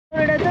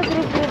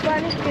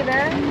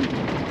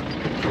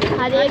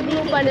அதே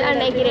குரூப்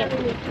நினைக்கிறேன்.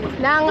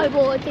 நாங்கள்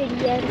போக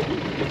தெரியாது.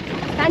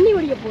 தண்ணி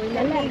குடிக்க போய்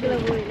நல்லா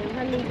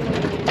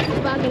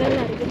பார்க்க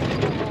நல்லா இருக்கு.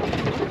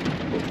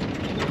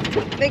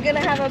 We're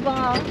gonna have a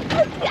ball.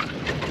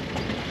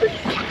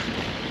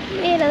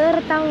 ஏய் அதோட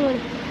தாங்க.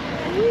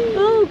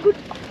 ஓ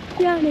குட்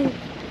யானே.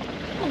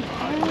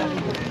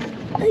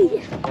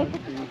 ஐயா.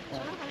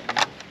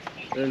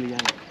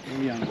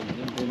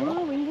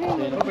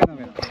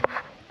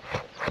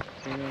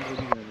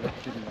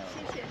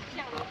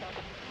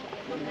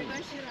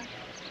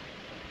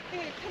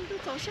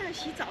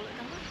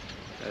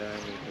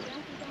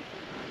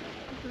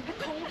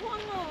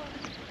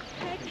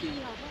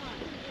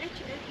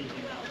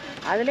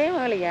 அதுலேயும்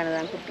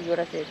வேலையானதான்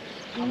குட்டியோட சேர்த்து.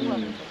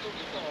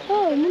 ஓ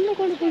முன்ன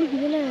கொண்டு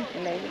குளிக்குதுல்ல.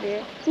 இல்லை இதுலேயே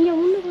இங்கே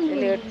முன்ன கொண்டு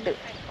 8.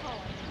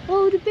 ஓ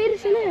இது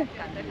பெருசுன்னு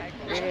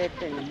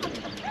 8.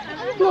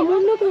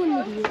 முன்னுக்கு ஒன்று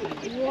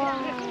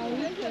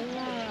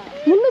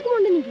முன்னுக்கு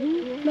ஒன்று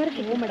நிற்குது. மறக்க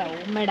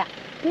உண்மைடா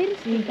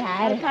பெருசு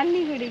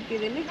தண்ணி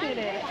குடிக்குதுன்னு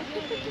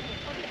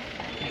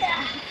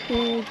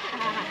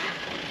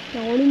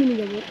நான் ஒன்று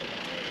நிற்க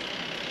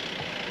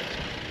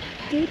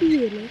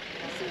தெரியல.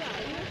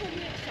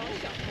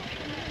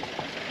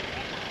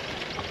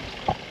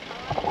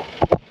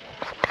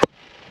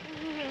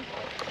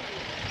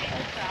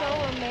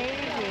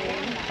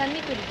 தண்ணி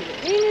குடிக்குது.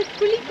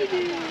 குளிக்குது.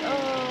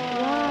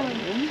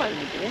 ரொம்ப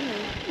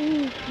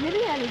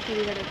நிறைய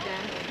அழிக்குது கிடக்க.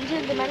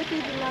 இந்த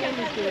மரத்துக்குனால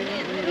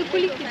நிற்குது.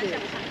 குளிக்குது.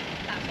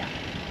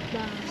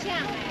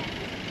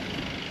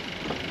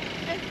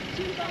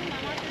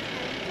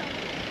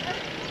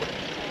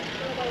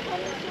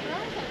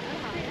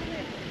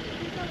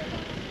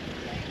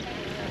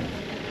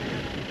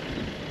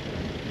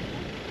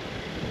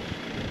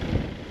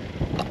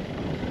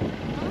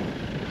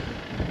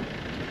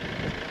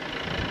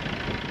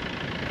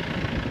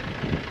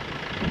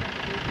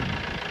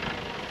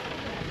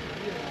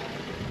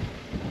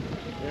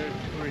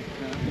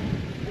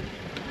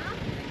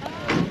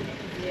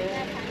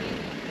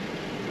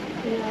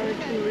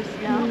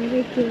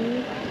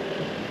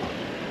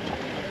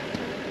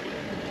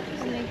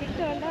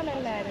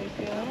 நல்லா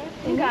இருக்கு.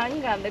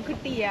 அங்க அந்த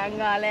குட்டிய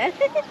அங்கால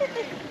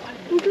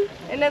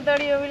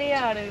என்னத்தோடைய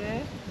விளையாடுது.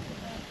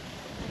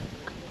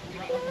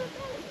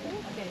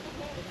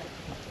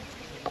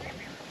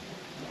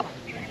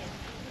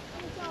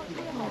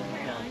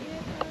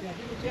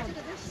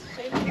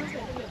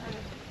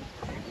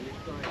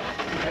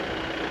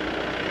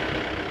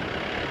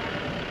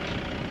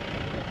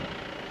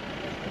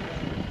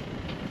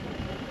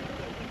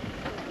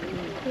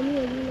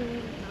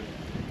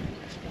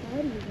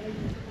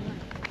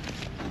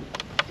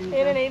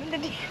 என்ன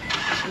இருந்துட்டு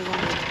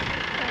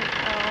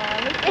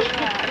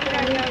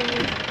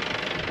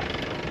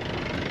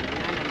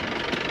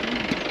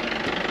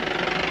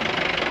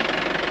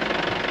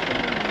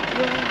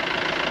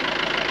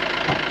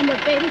இந்த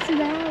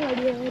பெருசுதான்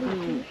வடிவா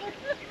இருக்கு.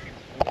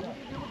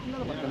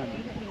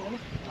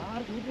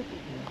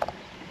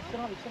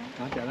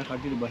 ada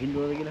kaki bahin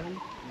dua lagi lah.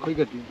 Koi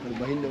kati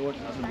bahin dua,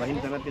 bahin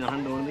tanah tin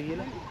hand dua lagi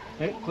lah.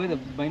 Koi dah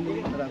bahin dua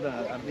ada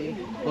arti.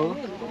 Oh,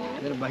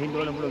 jadi bahin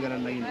dua nak perlu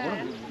garan lagi. Oh,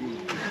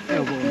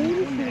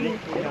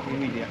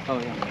 ini dia. Oh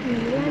ya.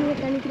 Ini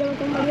tadi kita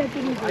makan Maria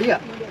ini. Ayah,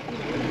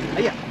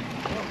 ayah.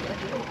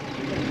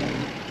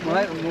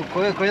 Mulai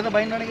koi dah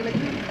bahin dua lagi.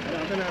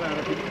 Ada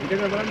nak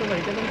kita nak bahan tu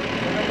bahin tu.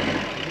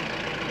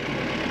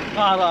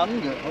 Ada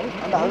anda.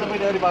 Anda pergi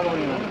dari bagai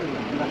mana?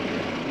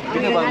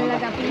 Ini baru.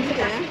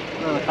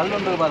 Kalau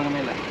untuk barang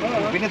mela,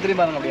 ini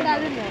terima barang apa?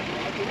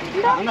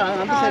 Anda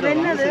saya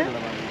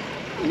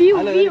view.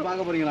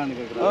 Bagai peringatan ni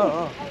kerja.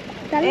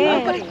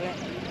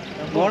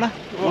 Mona,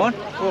 Mon,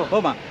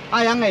 oh ma,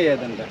 yang ni ya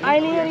tanda.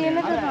 Ini yang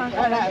tu.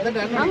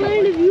 Amar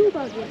ini view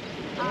bagai.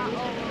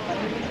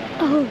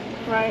 Oh,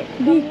 right.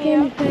 big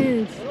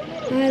fence.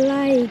 I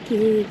like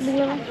it.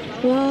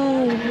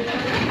 Wow.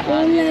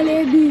 All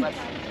lady.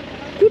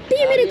 Kutti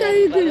mere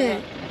kali tu le.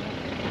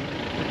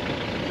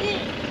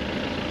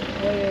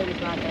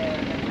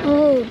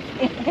 Oh.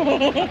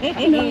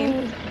 No.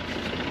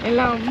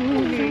 Eelam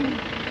movie.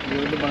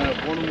 Ini mana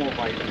phone mau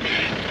pakai?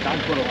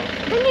 Transfer orang.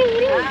 Ini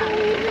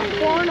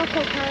phone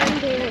aku kan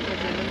deh.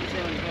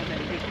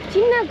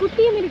 Cina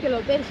kutti mere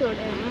kalau persoal.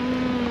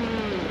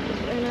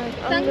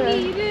 Tangi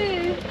ini.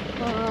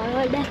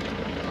 Oh, dah.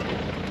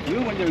 Ini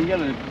macam ni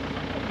lah.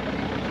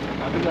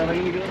 Aku dah lagi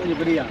ni kita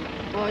beri yang.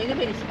 Oh, ini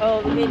beri. Oh,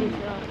 beri.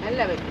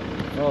 Allah beri.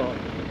 Oh.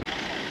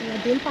 Nah,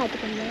 dia patut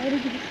kan lari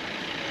gitu.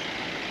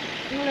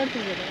 Ini lagi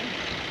tu.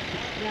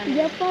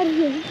 Dia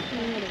pergi.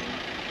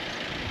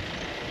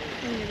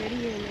 Ini beri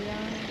ya.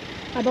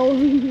 Ada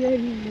orang dia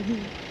ni.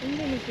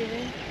 Ini ni sih.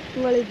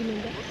 Tunggal lagi ni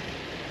dah.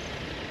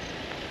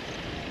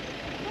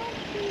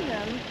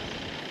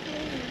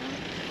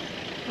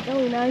 Ada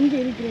orang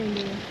jadi keren.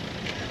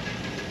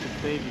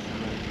 Baby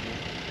sama.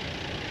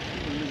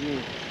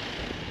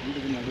 Ini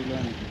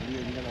nadilan, ini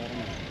tinggal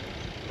orang.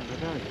 Ada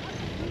tak?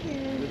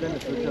 Kita nak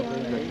switch up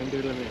dengan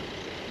nadilan ni.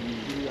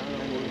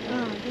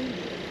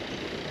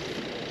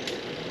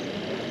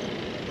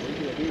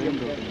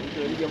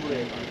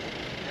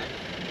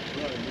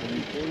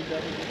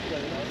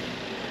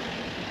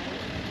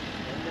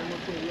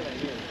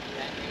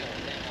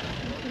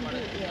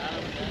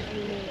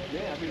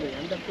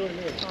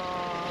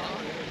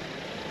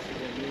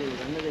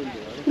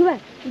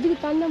 இதுக்கு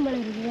தந்தம்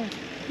வளருது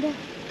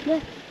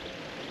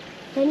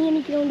தனியாக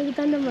நிற்கிறவங்களுக்கு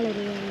தந்தம்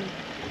வளருது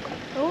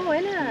ஓ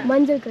என்ன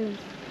மஞ்சள் colour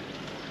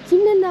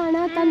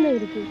சின்னதானா தந்தம்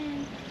இருக்கு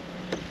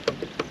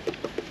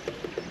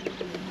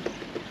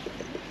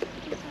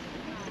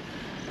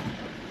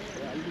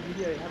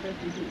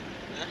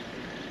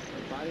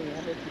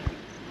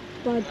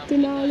பத்து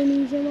 4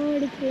 நிமிஷமா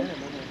எடுக்கு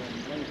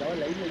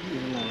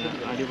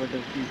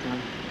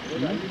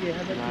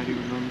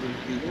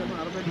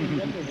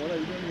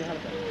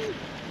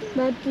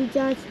பேட்டரி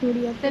சார்ஜ்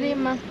முடியா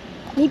தெரியுமா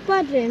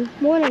நிப்பாட்டுறேன்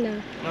மோனண்ணா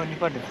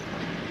நிப்பாட்டு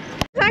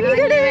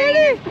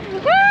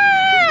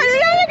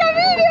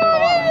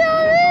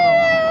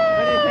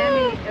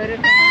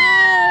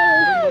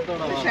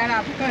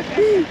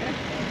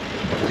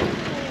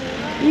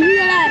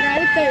இவங்களா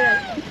அடுத்த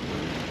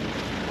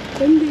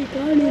வந்து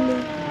காணல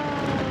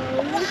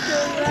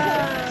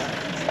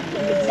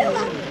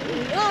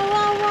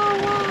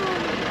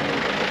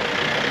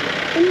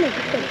என்ன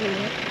கிட்ட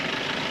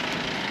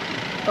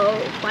ஓ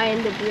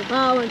பயந்துட்டு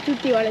அவன்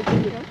சுற்றி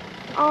வளைச்சிக்கிறான்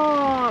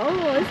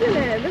oh isn't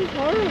it that's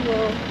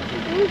horrible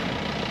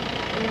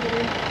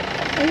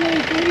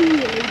உங்களுக்கு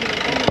தெரியல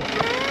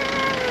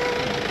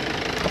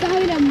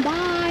சாவிரம்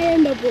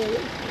பாயண்ட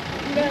போகும்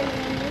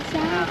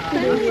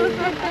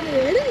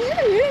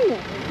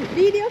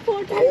வீடியோ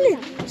போட்டோ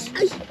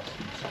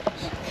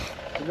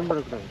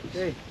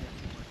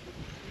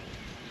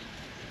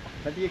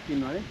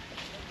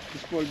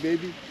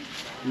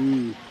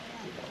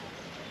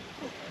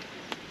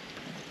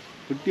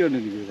குட்டி ஒன்று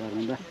இருக்குது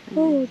பாருங்க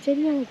ஓ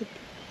சரியான குட்டி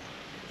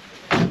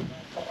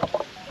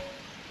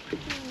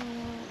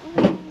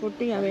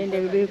குட்டிங்க வேண்டிய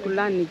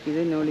இதுக்குள்ளா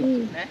நிக்குது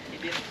நோலிக்கு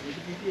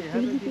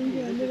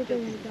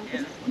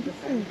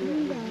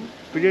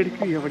இப்படி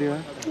எடுக்கு எப்படிவா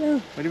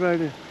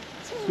படிவாடு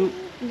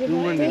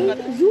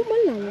ஜூம்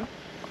பண்ணலாமா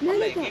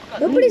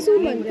எப்படி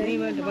ஜூம் பண்ற நீ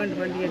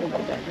வண்டி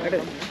எடுத்து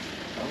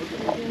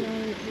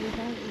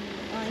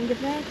இங்க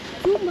பாரு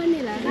ஜூம்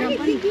பண்ணல நான்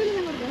பண்ணி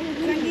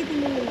சங்கீத்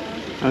நில்லுங்க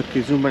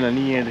ஓகே ஜூம் பண்ண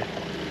நீ எடு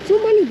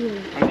ஜூம்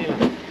பண்ணிடுங்க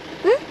பண்ணிடலாம்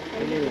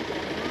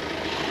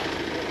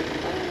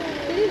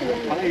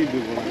பழகிட்டு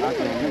போகலாம்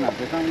காட்டில் வந்து நான்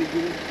பேசாமல்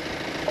நிற்குது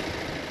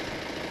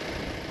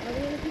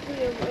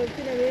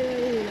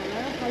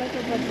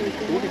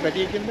ஊட்டி பெட்டி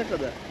வைக்கிறதா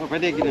கதை ஓ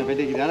பெட்டி வைக்கிறேன்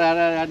பெட்டி வைக்கிறேன்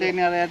அதை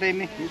அட்டைன்னு அதை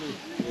அட்டைன்னு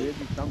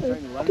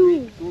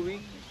 2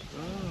 weeks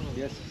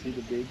yes see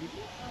the baby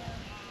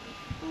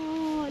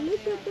oh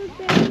look at the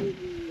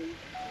baby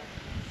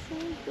so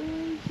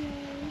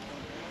gorgeous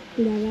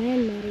இந்த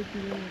வேன் மாதிரி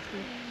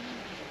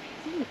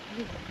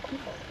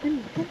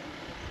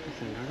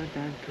it's another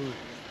damn tour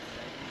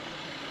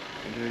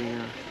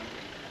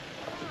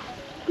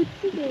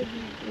குட்டி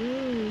பேபி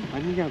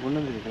மதியா கொண்டு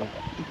வந்துருக்கேன்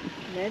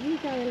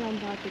வெறிக்காவெல்லாம்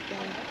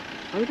பார்த்துட்டேன்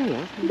அதுக்காக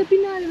இந்த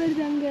பின்னால்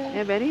வருது அங்க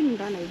வெறின்னு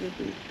தானே இது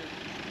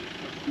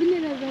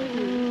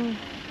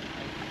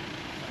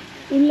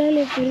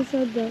உள்ளே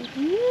பெருசா தான்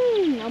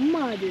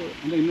அம்மா அது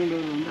இந்த இன்னொரு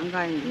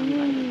வெங்காயம்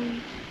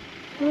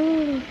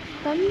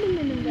கண்டு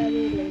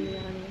மண்ணுங்காவே இல்லை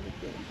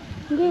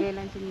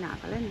இதெல்லாம் சின்ன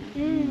ஆக்கல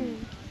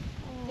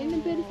என்ன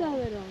பெருசா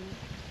வரும்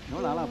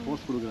எவ்வளோ நாளாக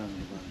போஸ்ட் கொடுக்குறாங்க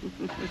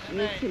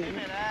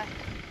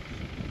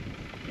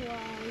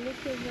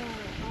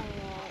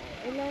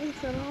எல்லாரும்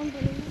சரௌண்ட்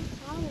பண்ணி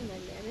ஆகும் இல்லை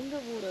எங்க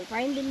போகிறோம்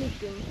பயந்து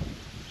நிற்கும்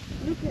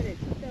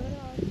தவிர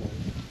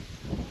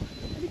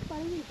அதுக்கு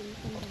பழகிருக்கும்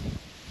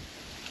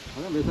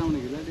அதான் பேசாமல்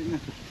நிற்குது இல்லாட்டின்னா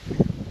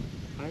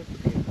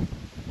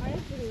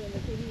அழைப்புடுது அந்த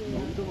பெரிய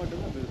ஒன்று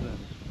மட்டும்தான் பெருசாக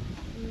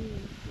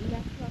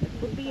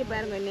குட்டியை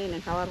பாருங்க என்ன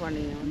கவர்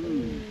பண்ணிங்க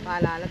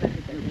பாலால்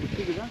கட்டிட்டேன்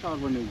குட்டிக்கு தான்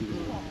கவர் பண்ணி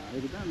வச்சுருக்கோம்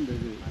அதுக்கு தான் இந்த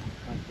இது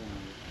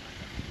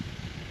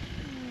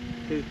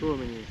சரி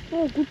போவேன்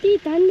ஓ குட்டி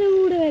தந்த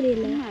கூட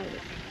வரையில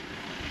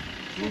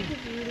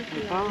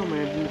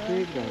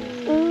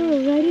ஓ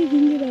வரி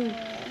திங்குதான்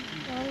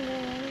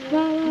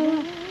வா வா வா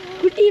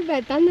குட்டி இப்போ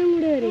தந்த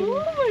கூட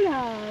வரையில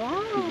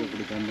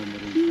இப்படி தந்த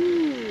மாதிரி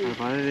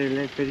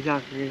பழனியில்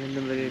பெருசாக்கு இந்த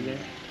மாதிரியில்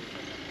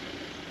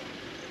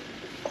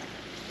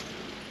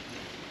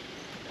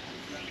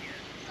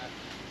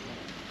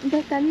இந்த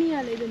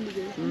தண்ணியால்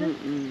இருந்தது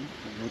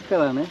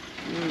வெக்கதானே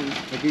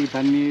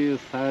தண்ணி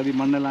சகதி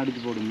மண்ணெல்லாம்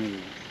அடிச்சு போடுமே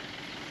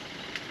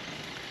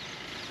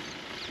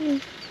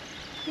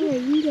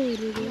இங்க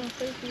வருது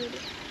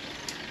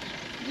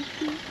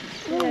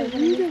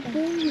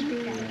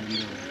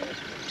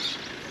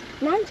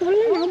நான்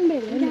சொல்ல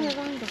நம்புறேன்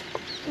வாங்க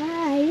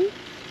ஹாய்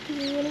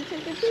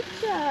எனக்கு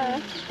பிச்சா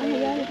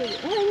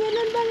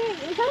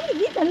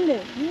நீ தள்ளு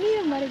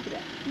நீயே மறைக்கிற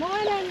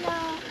மோனா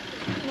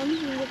நம்ம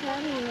இங்க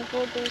பாருங்க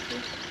போட்டோஸ்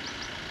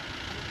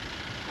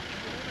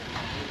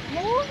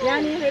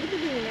நான் நீ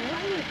எடுத்துட்டீங்களா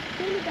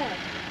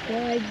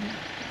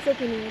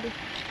செகண்ட்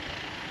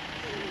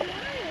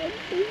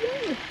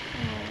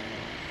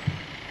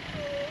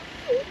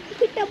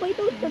கிட்ட ஸ்ட்ரைட்டா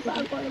போயிட்டு விட்டு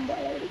பார்க்கணும்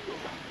போல இருக்கு.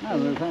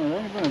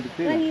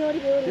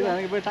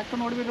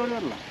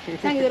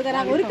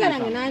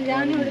 நான்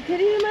யானையோட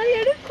தெரியுற மாதிரி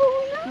எடுக்கும்.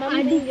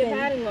 அடிங்க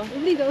பாருங்க.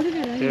 இப்படி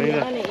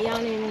யானை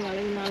யானை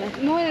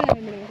நோய்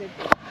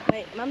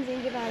மேம்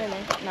செஞ்சு பாருங்க.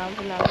 நான்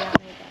ஃபுல்லாக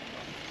யானை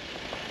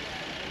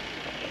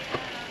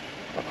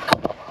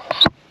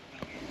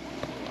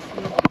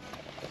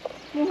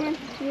Mohan,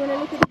 you want to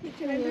look at the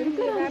picture and do it?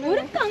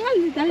 ஒரு கால்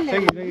தள்ள.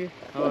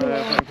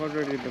 போட்டோ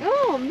எடுத்து. ஓ,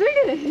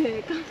 விடு.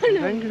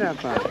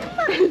 வெங்கடாப்பா.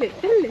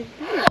 தள்ள.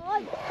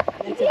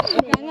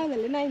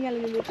 காங்கல நான் இங்க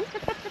வந்து.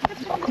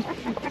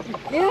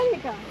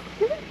 ஏங்கக்கா.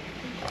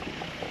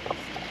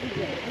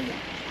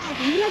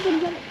 இல்ல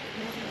கொஞ்சம்.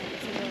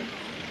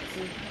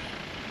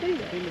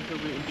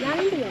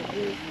 யானையா?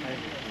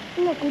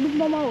 இல்ல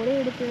குடும்பமா ஒரே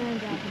இடத்துல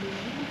தான்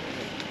சாப்பிடுவோம்.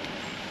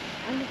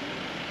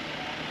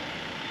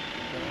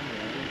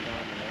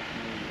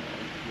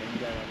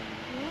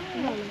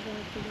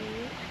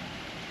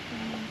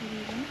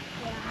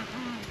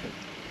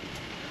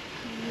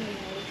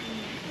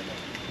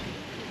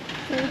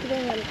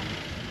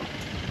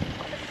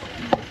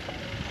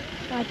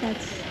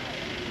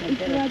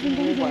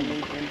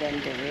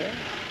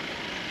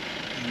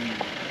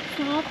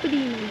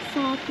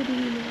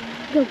 சாப்பிடுங்க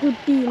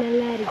குட்டி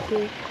நல்லா இருக்கு.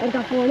 ஒரு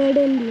போன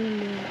இடம்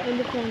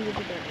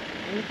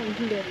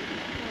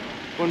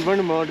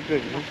பொண்ணு மாவட்டத்து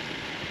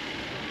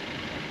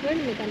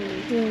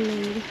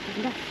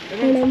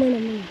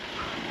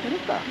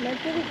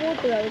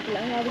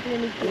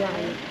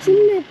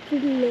சின்ன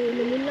பிள்ளை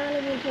இந்த முன்னால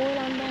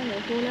போகலாம் தாங்க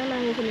போனா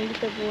நாங்கள்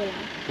சொல்லிட்டு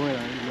போகலாம்.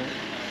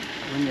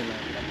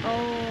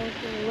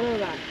 ஓகே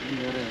இவ்வளோதான்.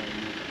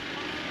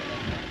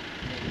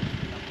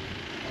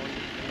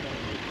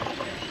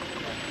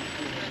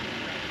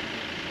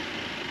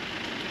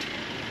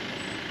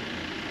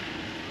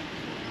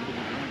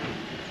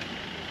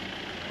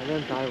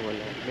 அதான் தாய் போல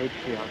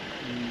லேட்ஸியா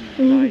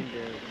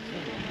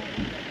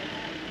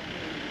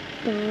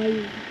தாய்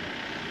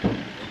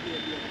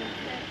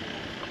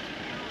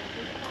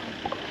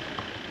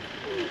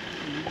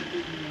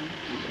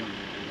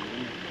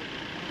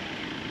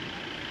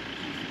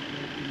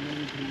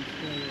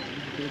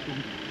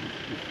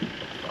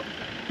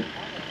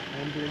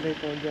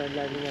கொஞ்சம்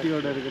எல்லாருமே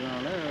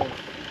இருக்கிறதுனால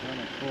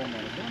கோவமாக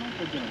இருக்குது. ஆனால்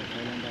கொஞ்சம்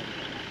சைலண்டாக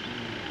இருக்குது.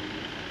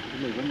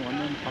 இல்லை இவங்க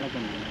வந்து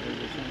பழக்கம்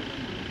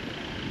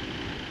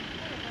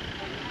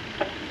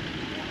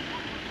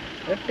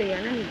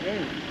ஒட்டையான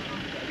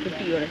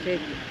குட்டியோட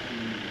சேர்த்து.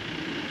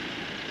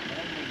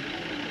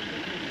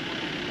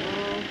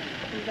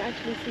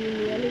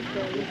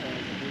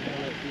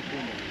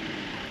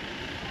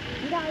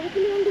 இந்த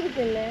அதுக்குள்ளே வந்து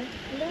இருக்குல்ல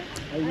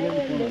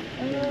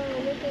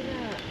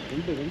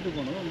ரெண்டு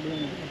போனோம்.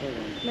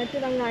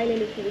 மற்றது அங்கே ஆயில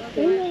நிற்குது.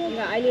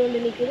 இங்கே ஆயில ஒன்று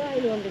நிற்குது,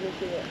 ஆயில ஒன்று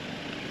நிற்குது.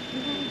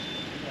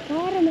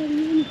 காரணம்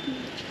நிற்குது.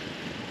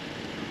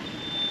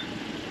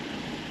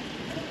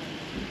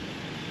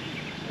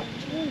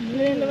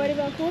 இந்த மாதிரி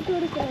ஃபோட்டோ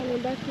எடுக்கிறாங்க.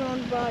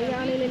 பேக்ரவுண்ட்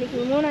யானையில்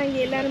நிற்கும் போது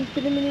இங்கே எல்லாரும்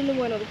திரும்பி நின்று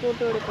போன ஒரு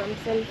ஃபோட்டோ எடுப்போம்.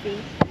 செல்ஃபி.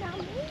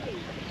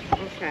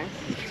 ஓகே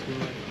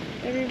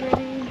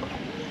எவ்ரிபடி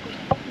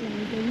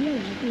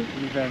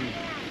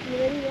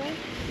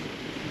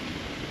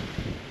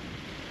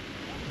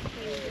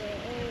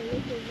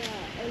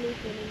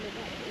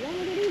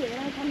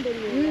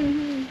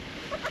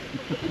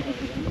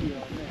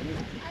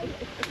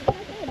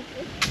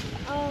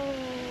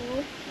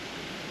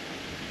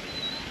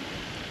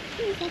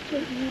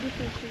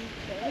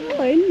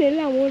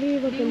எல்லாம் ஒரே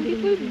பக்கம்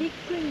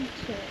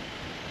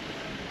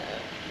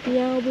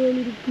ஞாபகம்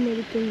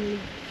இருக்கும்.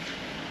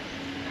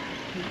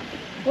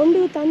 ஒன்று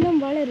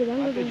தந்தம்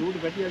வளருதாங்க.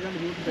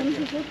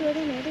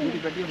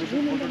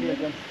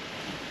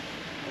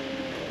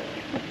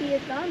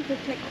 குட்டியைத்தான்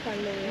ப்ரொடெக்ட்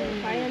பண்ணுவோம்.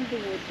 பயந்து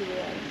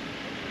ஓட்டுவோம்.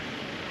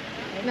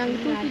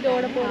 நாங்கள் தூக்கிட்டு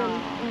ஓட போகிறோம்.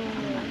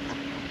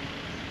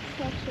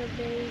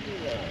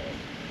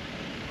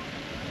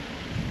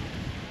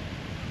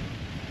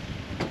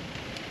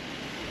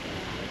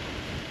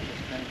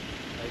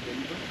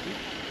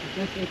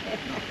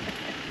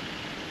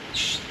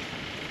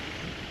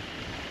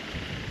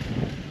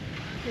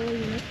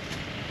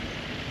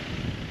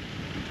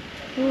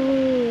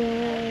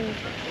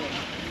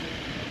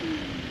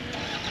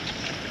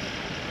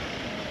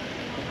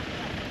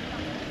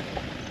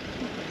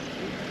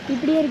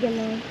 இப்படியே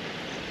இருக்கேண்ணா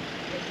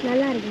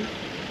நல்லா இருக்கு.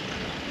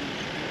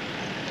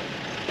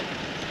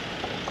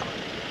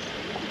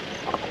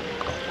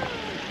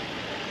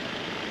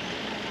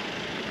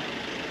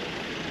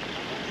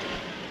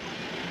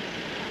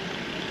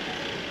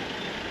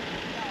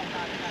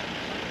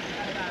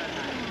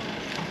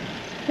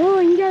 ஓ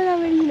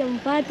இங்கெல்லாம் வெளியிடம்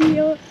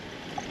பாத்தியோ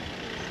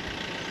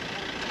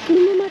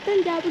குடும்பமாக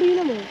தான்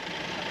சாப்பிடுவீனமோ.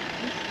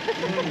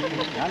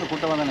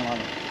 கூட்டமாக தானே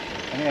வாங்க.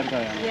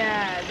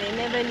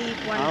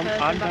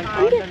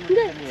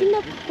 சின்ன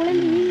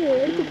குழந்தை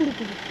எடுத்து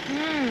கொடுக்குது.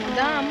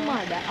 அம்மா